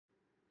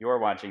You're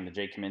watching the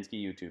Jay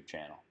Kaminski YouTube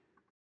channel.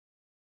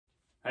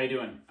 How you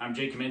doing? I'm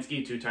Jay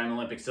Kaminski, two-time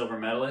Olympic silver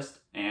medalist,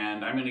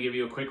 and I'm going to give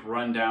you a quick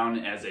rundown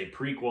as a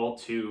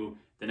prequel to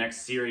the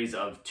next series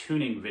of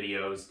tuning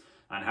videos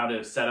on how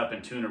to set up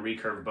and tune a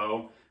recurve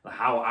bow,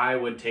 how I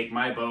would take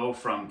my bow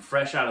from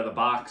fresh out of the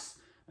box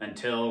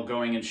until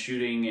going and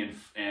shooting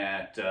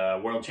at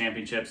World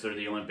Championships or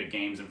the Olympic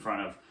Games in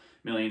front of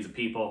millions of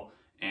people,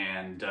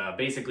 and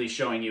basically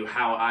showing you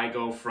how I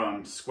go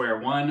from square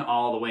one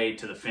all the way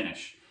to the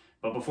finish.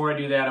 But before I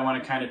do that, I want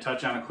to kind of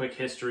touch on a quick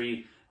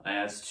history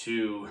as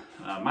to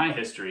my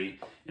history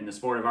in the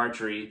sport of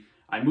archery.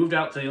 I moved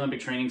out to the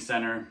Olympic Training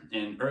Center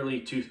in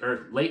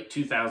late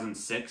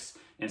 2006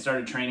 and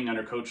started training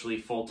under Coach Lee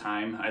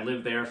full-time. I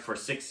lived there for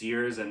 6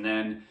 years and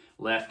then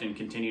left and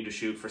continued to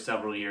shoot for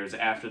several years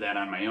after that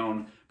on my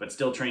own, but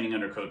still training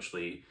under Coach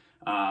Lee.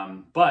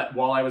 But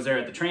while I was there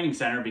at the training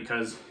center,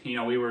 because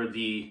we were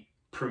the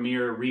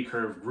premier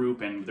recurve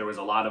group and there was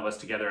a lot of us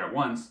together at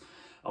once,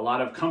 a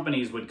lot of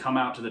companies would come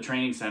out to the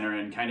training center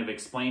and kind of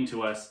explain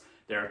to us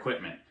their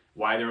equipment,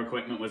 why their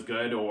equipment was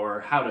good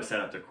or how to set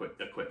up their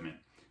equipment.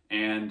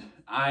 And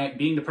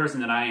being the person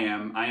that I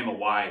am a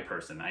why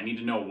person. I need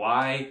to know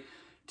why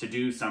to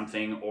do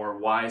something or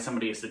why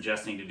somebody is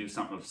suggesting to do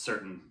something a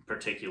certain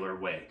particular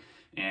way.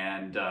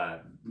 And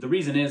the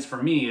reason is,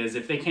 for me, is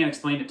if they can't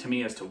explain it to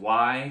me as to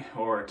why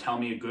or tell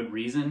me a good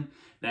reason,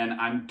 then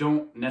I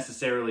don't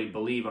necessarily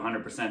believe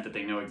 100% that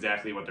they know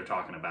exactly what they're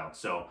talking about.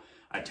 So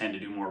I tend to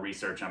do more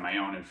research on my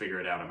own and figure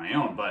it out on my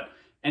own. But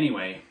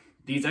anyway,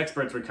 these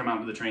experts would come out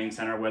to the training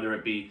center, whether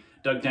it be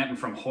Doug Denton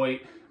from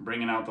Hoyt,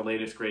 bringing out the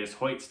latest, greatest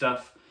Hoyt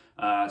stuff,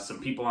 some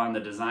people on the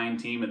design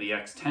team of the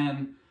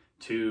X10,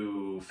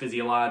 to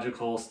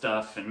physiological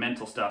stuff and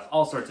mental stuff,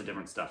 all sorts of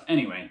different stuff.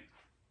 Anyway,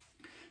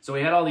 so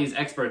we had all these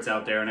experts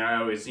out there, and I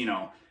always,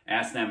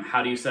 ask them,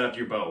 how do you set up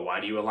your bow? Why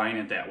do you align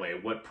it that way?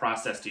 What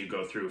process do you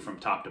go through from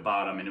top to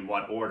bottom and in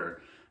what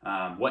order?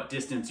 What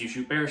distance you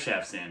shoot bear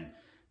shafts in?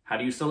 How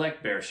do you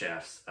select bear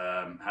shafts?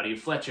 How do you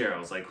fletch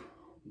arrows? Like,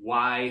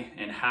 why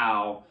and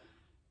how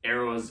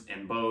arrows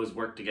and bows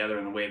work together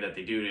in the way that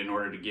they do in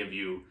order to give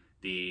you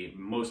the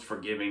most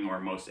forgiving or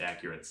most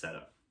accurate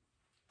setup.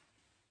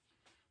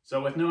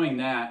 So with knowing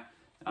that,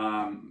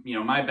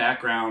 my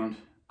background,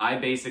 I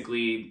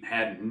basically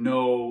had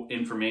no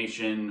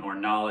information or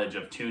knowledge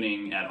of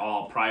tuning at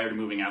all prior to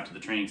moving out to the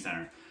training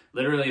center.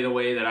 Literally the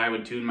way that I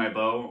would tune my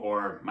bow,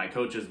 or my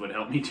coaches would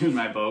help me tune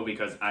my bow,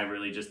 because I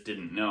really just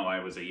didn't know. I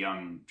was a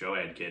young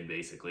Joad kid,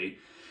 basically.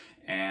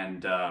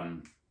 And,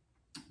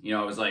 it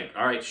was like,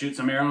 all right, shoot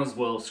some arrows,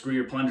 we'll screw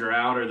your plunger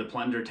out or the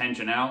plunger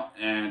tension out,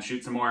 and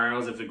shoot some more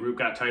arrows. If the group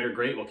got tighter,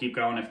 great, we'll keep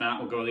going. If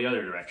not, we'll go the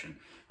other direction.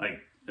 Like,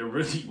 there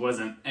really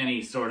wasn't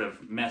any sort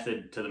of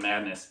method to the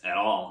madness at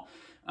all.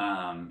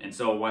 And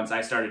so once I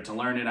started to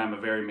learn it, I'm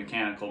a very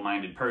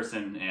mechanical-minded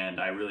person, and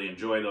I really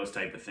enjoy those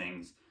type of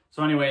things.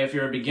 So anyway, if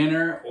you're a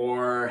beginner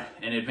or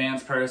an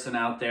advanced person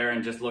out there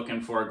and just looking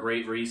for a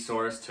great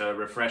resource to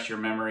refresh your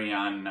memory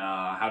on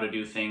how to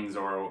do things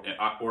or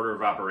order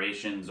of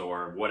operations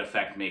or what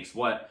effect makes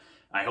what,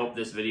 I hope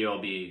this video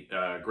will be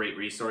a great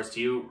resource to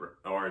you,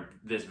 or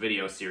this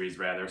video series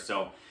rather.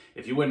 So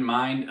if you wouldn't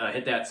mind,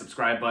 hit that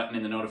subscribe button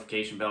and the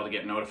notification bell to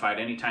get notified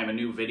anytime a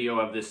new video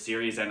of this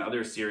series and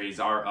other series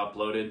are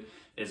uploaded,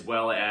 as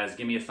well as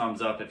give me a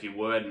thumbs up if you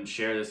would, and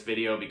share this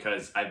video,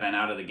 because I've been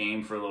out of the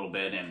game for a little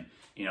bit, and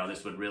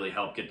this would really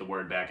help get the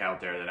word back out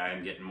there that I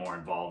am getting more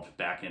involved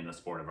back in the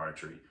sport of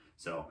archery.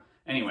 So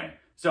anyway,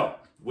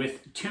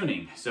 with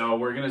tuning,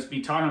 we're going to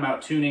be talking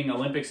about tuning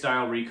Olympic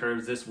style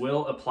recurves. This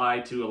will apply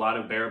to a lot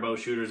of bare bow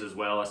shooters as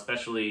well,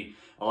 especially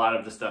a lot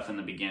of the stuff in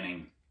the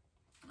beginning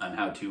on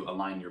how to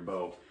align your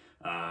bow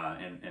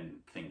and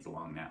things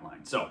along that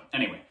line. So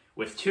anyway,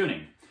 with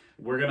tuning,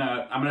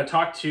 I'm gonna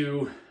talk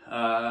to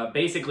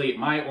basically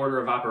my order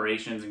of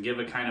operations and give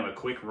a kind of a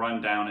quick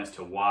rundown as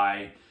to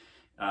why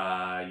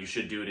you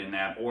should do it in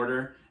that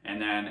order.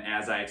 And then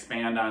as I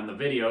expand on the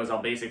videos,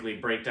 I'll basically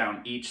break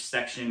down each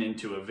section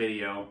into a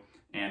video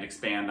and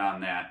expand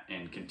on that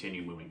and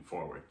continue moving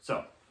forward.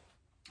 So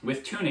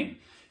with tuning,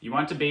 you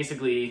want to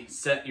basically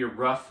set your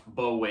rough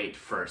bow weight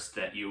first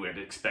that you would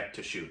expect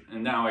to shoot.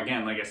 And now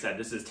again, like I said,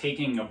 this is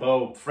taking a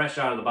bow fresh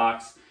out of the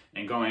box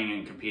and going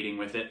and competing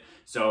with it.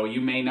 So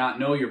you may not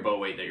know your bow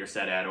weight that you're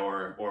set at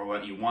or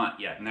what you want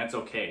yet, and that's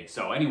okay.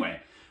 So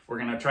anyway, we're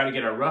gonna try to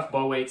get our rough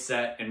bow weight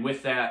set, and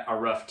with that, our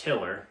rough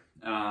tiller.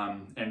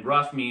 And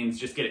rough means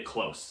just get it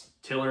close.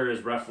 Tiller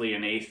is roughly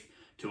 1/8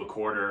 to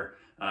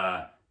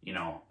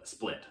 1/4,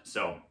 split.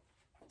 So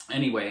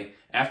anyway,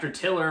 after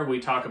tiller, we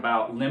talk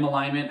about limb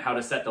alignment, how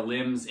to set the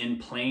limbs in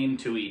plane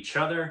to each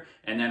other,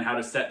 and then how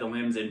to set the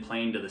limbs in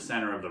plane to the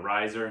center of the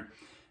riser.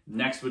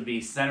 Next would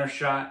be center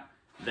shot,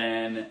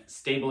 then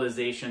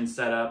stabilization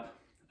setup,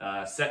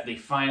 set the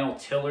final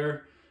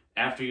tiller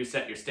after you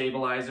set your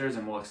stabilizers,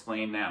 and we'll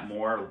explain that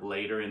more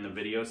later in the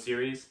video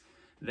series.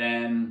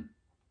 Then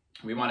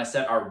we want to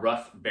set our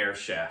rough bear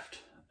shaft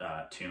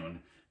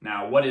tune.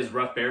 Now, what is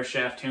rough bear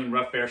shaft tune?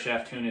 Rough bear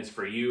shaft tune is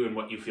for you and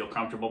what you feel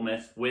comfortable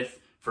with.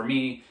 For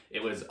me,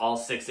 it was all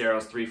 6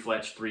 arrows, 3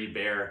 fletch, 3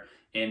 bear,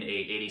 in a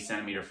 80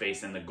 centimeter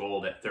face in the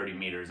gold at 30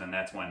 meters, and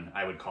that's when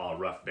I would call a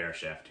rough bare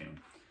shaft tune.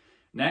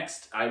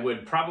 Next, I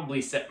would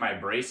probably set my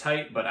brace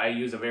height, but I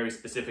use a very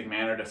specific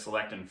manner to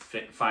select and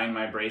find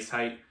my brace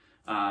height,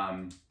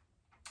 and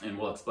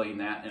we'll explain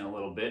that in a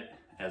little bit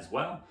as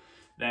well.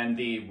 Then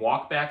the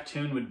walk back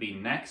tune would be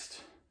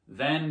next,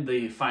 then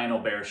the final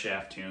bare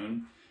shaft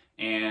tune,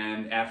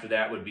 and after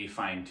that would be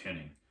fine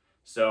tuning.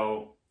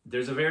 So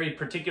there's a very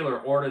particular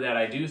order that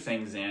I do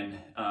things in.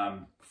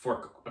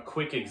 For a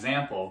quick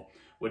example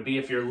would be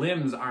if your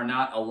limbs are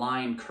not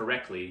aligned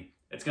correctly,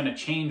 it's going to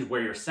change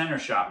where your center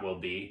shot will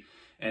be,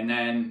 and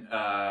then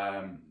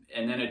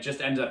it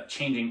just ends up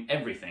changing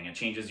everything. It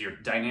changes your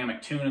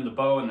dynamic tune of the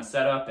bow and the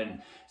setup,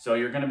 and so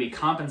you're going to be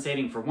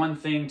compensating for one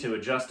thing to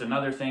adjust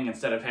another thing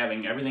instead of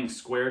having everything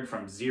squared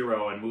from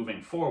zero and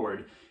moving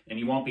forward, and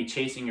you won't be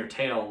chasing your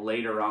tail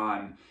later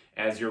on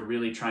as you're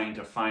really trying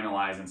to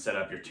finalize and set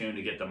up your tune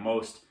to get the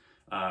most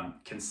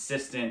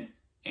consistent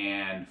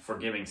and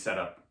forgiving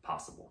setup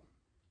possible.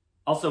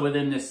 Also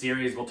within this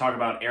series, we'll talk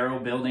about arrow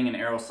building and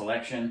arrow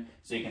selection.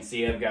 So you can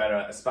see I've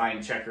got a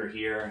spine checker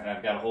here, and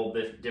I've got a whole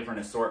different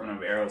assortment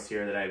of arrows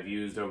here that I've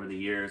used over the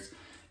years.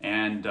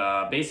 And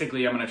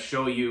basically I'm going to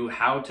show you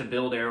how to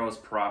build arrows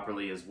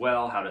properly as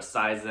well, how to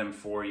size them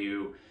for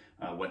you,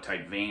 what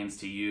type vanes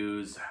to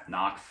use,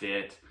 knock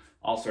fit,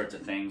 all sorts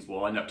of things.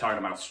 We'll end up talking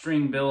about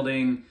string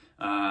building,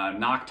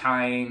 knock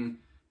tying,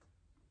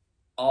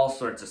 all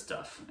sorts of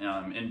stuff.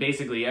 And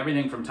basically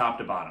everything from top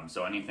to bottom.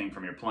 So anything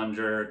from your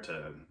plunger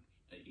to,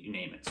 you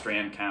name it,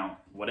 strand count,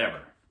 whatever.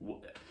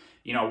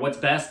 You know, what's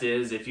best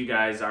is if you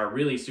guys are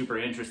really super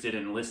interested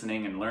in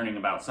listening and learning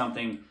about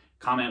something,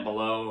 comment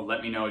below,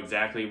 let me know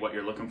exactly what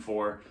you're looking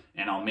for,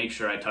 and I'll make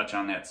sure I touch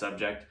on that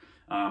subject.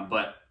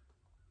 But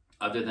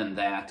other than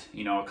that,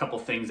 you know, a couple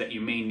things that you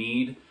may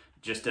need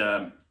just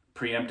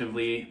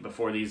preemptively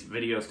before these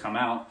videos come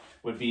out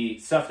would be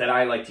stuff that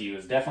I like to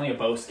use. Definitely a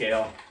bow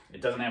scale.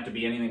 It doesn't have to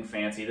be anything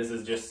fancy. This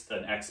is just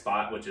an X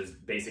spot, which is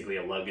basically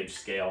a luggage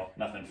scale,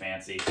 nothing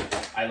fancy.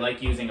 I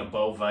like using a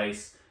bow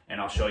vise,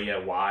 and I'll show you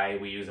why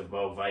we use a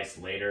bow vise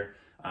later.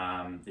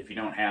 If you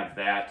don't have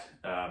that,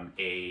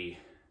 a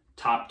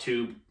top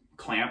tube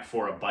clamp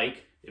for a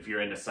bike, if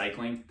you're into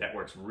cycling, that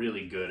works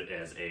really good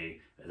as a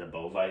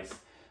bow vise.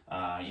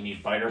 You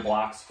need biter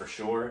blocks for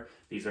sure.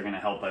 These are going to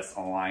help us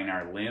align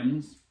our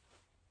limbs.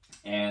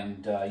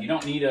 And you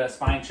don't need a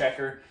spine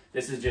checker.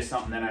 This is just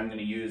something that I'm going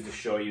to use to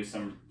show you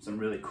some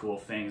really cool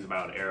things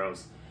about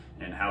arrows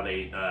and how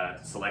they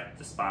select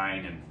the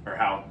spine, or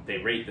how they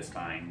rate the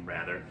spine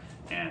rather,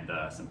 and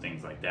some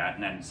things like that.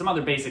 And then some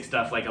other basic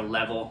stuff like a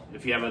level.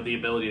 If you have the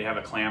ability to have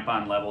a clamp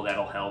on level,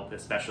 that'll help,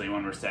 especially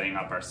when we're setting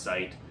up our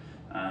sight.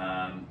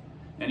 And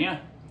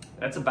yeah,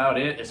 that's about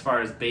it as far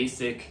as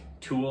basic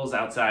tools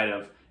outside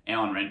of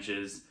Allen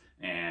wrenches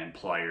and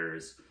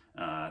pliers.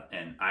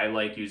 And I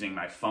like using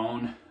my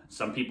phone.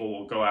 Some people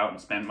will go out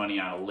and spend money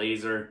on a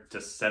laser to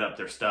set up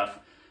their stuff.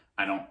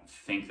 I don't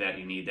think that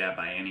you need that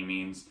by any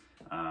means.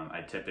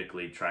 I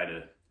typically try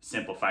to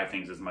simplify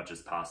things as much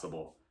as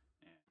possible.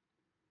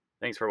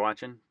 Thanks for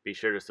watching. Be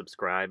sure to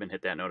subscribe and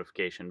hit that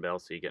notification bell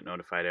so you get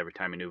notified every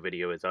time a new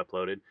video is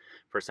uploaded.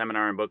 For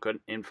seminar and book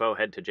info,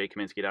 head to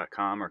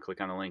jkaminski.com or click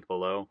on the link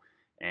below.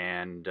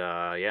 And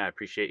yeah, I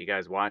appreciate you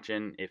guys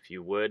watching. If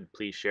you would,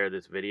 please share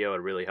this video.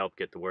 It'd really help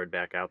get the word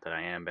back out that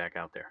I am back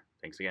out there.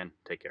 Thanks again.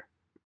 Take care.